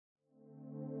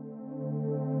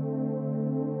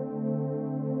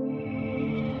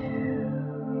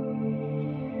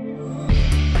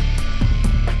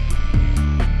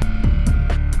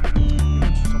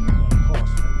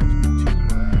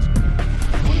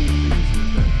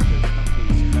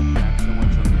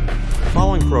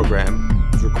program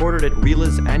was recorded at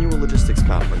RELA's annual logistics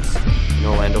conference in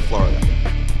Orlando, Florida.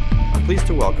 I'm pleased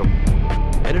to welcome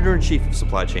Editor-in-Chief of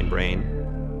Supply Chain Brain,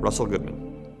 Russell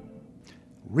Goodman.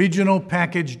 Regional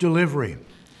package delivery.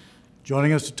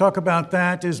 Joining us to talk about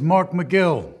that is Mark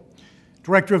McGill,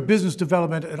 Director of Business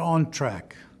Development at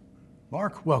OnTrack.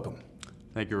 Mark, welcome.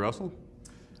 Thank you, Russell.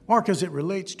 Mark, as it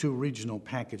relates to regional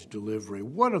package delivery,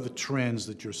 what are the trends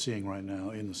that you're seeing right now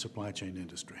in the supply chain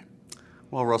industry?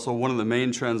 Well, Russell, one of the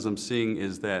main trends I'm seeing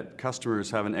is that customers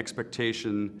have an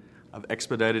expectation of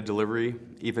expedited delivery,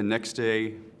 even next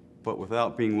day, but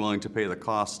without being willing to pay the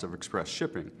cost of express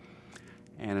shipping.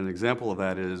 And an example of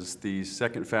that is the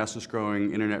second fastest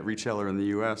growing internet retailer in the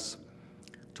US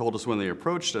told us when they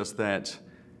approached us that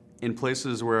in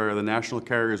places where the national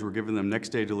carriers were giving them next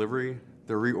day delivery,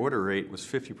 their reorder rate was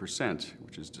 50%,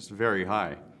 which is just very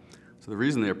high. So the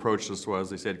reason they approached us was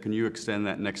they said, can you extend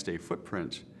that next day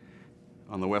footprint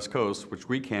on the West Coast, which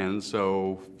we can.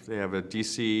 So they have a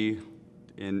DC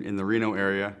in the Reno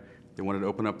area. They wanted to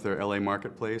open up their LA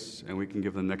marketplace, and we can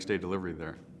give them next day delivery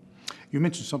there. You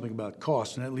mentioned something about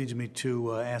cost, and that leads me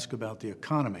to ask about the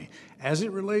economy. As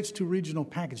it relates to regional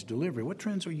package delivery, what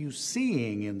trends are you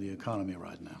seeing in the economy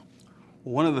right now?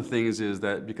 One of the things is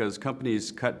that because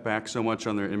companies cut back so much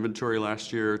on their inventory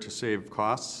last year to save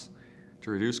costs,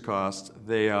 to reduce costs,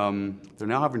 they're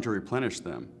now having to replenish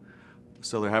them.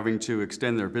 So they're having to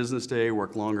extend their business day,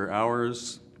 work longer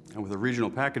hours, and with a regional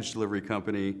package delivery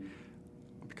company,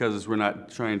 because we're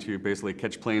not trying to basically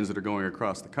catch planes that are going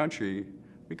across the country,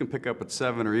 we can pick up at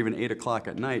 7 or even 8 o'clock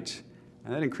at night,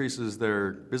 and that increases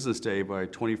their business day by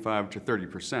 25 to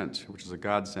 30%, which is a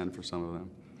godsend for some of them.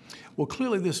 Well,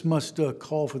 clearly this must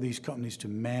call for these companies to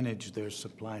manage their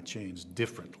supply chains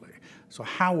differently. So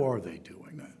how are they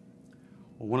doing that?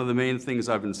 Well, one of the main things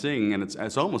I've been seeing, and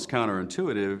it's almost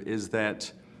counterintuitive, is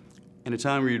that in a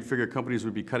time where you'd figure companies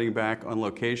would be cutting back on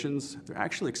locations, they're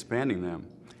actually expanding them.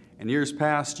 In years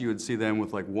past, you would see them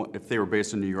with if they were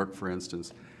based in New York, for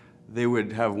instance, they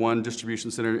would have one distribution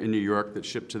center in New York that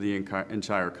shipped to the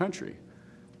entire country.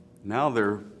 Now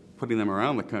they're putting them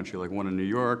around the country, like one in New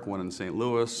York, one in St.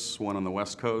 Louis, one on the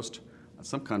West Coast.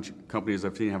 Some companies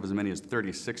I've seen have as many as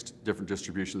 36 different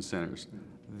distribution centers.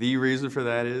 The reason for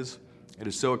that is it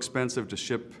is so expensive to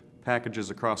ship packages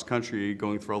across country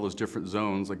going through all those different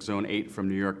zones, like Zone 8 from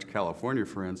New York to California,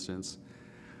 for instance,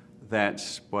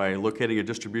 that by locating a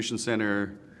distribution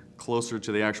center closer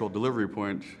to the actual delivery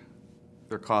point,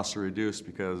 their costs are reduced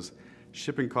because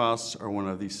shipping costs are one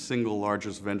of the single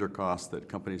largest vendor costs that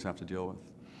companies have to deal with.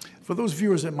 For those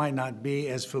viewers that might not be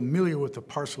as familiar with the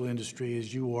parcel industry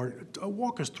as you are,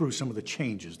 walk us through some of the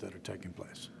changes that are taking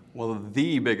place. Well,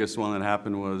 the biggest one that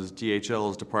happened was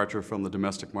DHL's departure from the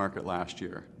domestic market last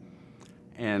year.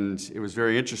 And it was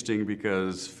very interesting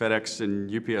because FedEx and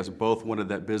UPS both wanted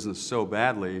that business so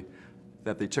badly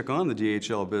that they took on the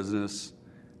DHL business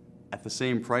at the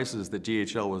same prices that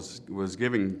DHL was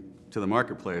giving to the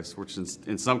marketplace, which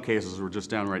in some cases were just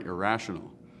downright irrational.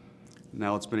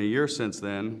 Now it's been a year since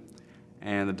then,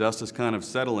 and the dust is kind of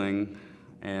settling,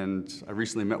 and I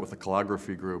recently met with the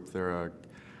Calligraphy Group. They're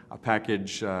a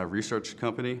package research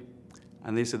company,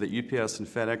 and they said that UPS and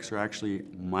FedEx are actually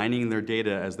mining their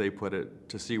data, as they put it,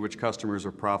 to see which customers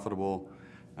are profitable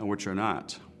and which are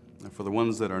not. And for the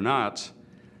ones that are not,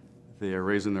 they are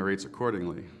raising their rates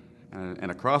accordingly. And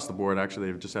across the board, actually,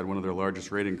 they've just had one of their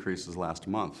largest rate increases last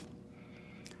month.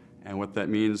 And what that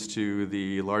means to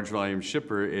the large volume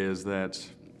shipper is that,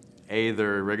 A,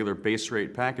 their regular base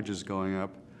rate package is going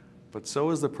up, but so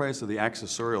is the price of the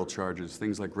accessorial charges,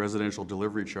 things like residential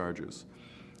delivery charges,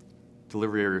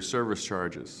 delivery area service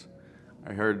charges.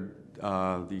 I heard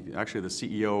actually the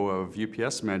CEO of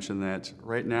UPS mention that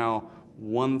right now,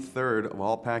 1/3 of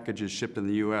all packages shipped in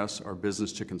the US are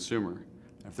business to consumer.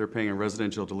 If they're paying a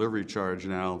residential delivery charge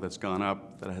now that's gone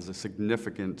up, that has a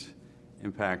significant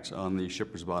impact on the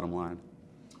shipper's bottom line.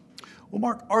 Well,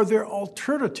 Mark, are there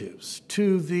alternatives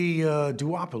to the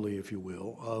duopoly, if you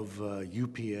will, of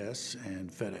UPS and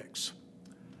FedEx?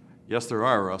 Yes, there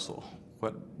are, Russell.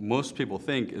 What most people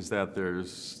think is that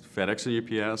there's FedEx and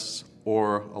UPS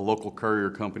or a local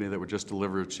courier company that would just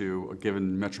deliver to a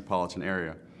given metropolitan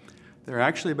area. There are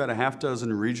actually about a half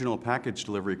dozen regional package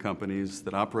delivery companies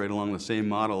that operate along the same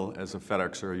model as a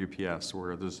FedEx or a UPS,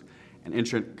 where there's an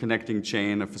interconnecting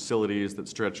chain of facilities that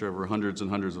stretch over hundreds and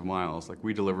hundreds of miles, like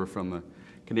we deliver from the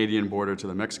Canadian border to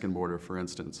the Mexican border, for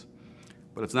instance.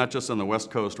 But it's not just on the West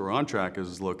Coast where OnTrack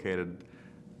is located.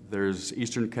 There's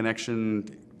Eastern Connection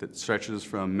that stretches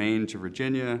from Maine to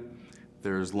Virginia.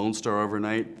 There's Lone Star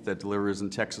Overnight that delivers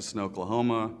in Texas and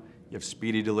Oklahoma. You have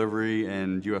Speedy Delivery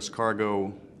and U.S.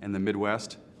 Cargo in the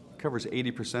Midwest. covers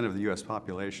 80% of the U.S.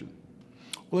 population.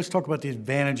 Well, let's talk about the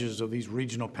advantages of these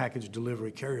regional package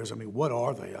delivery carriers. I mean, what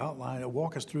are they?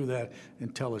 Walk us through that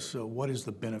and tell us what is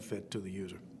the benefit to the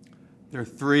user? There are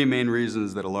three main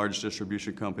reasons that a large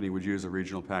distribution company would use a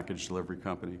regional package delivery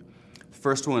company. The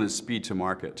first one is speed to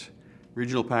market.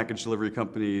 Regional package delivery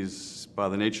companies, by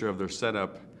the nature of their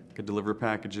setup, could deliver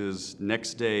packages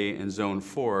next day in Zone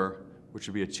 4, which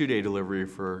would be a 2-day delivery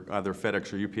for either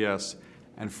FedEx or UPS,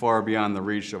 and far beyond the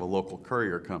reach of a local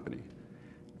courier company.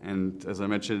 And as I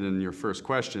mentioned in your first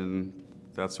question,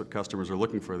 that's what customers are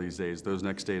looking for these days, those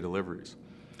next day deliveries.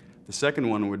 The second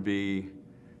one would be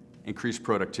increased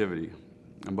productivity.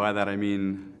 And by that I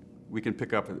mean we can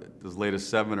pick up as late as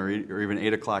 7 or even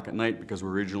 8 o'clock at night because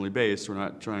we're regionally based. We're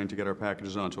not trying to get our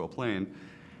packages onto a plane.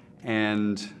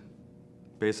 And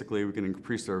basically we can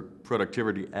increase their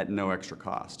productivity at no extra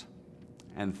cost.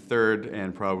 And third,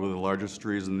 and probably the largest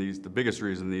reason, the biggest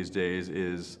reason these days,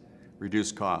 is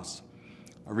reduced costs.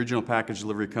 A regional package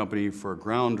delivery company for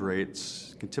ground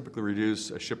rates can typically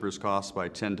reduce a shipper's costs by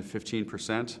 10 to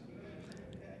 15%.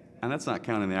 And that's not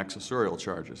counting the accessorial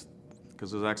charges,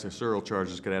 because those accessorial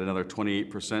charges could add another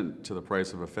 28% to the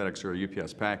price of a FedEx or a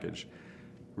UPS package.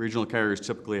 Regional carriers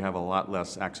typically have a lot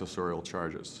less accessorial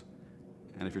charges.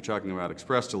 And if you're talking about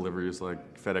express deliveries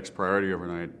like FedEx Priority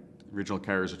overnight, regional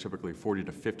carriers are typically 40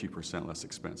 to 50% less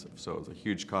expensive. So it's a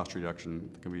huge cost reduction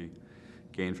that can be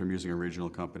gained from using a regional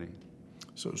company.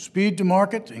 So speed to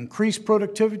market, increased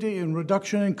productivity, and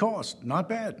reduction in cost. Not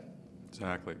bad.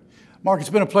 Exactly. Mark, it's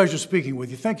been a pleasure speaking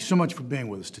with you. Thank you so much for being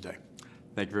with us today.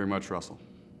 Thank you very much, Russell.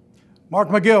 Mark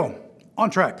McGill, On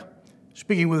Track,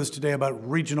 speaking with us today about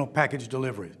regional package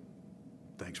delivery.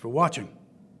 Thanks for watching.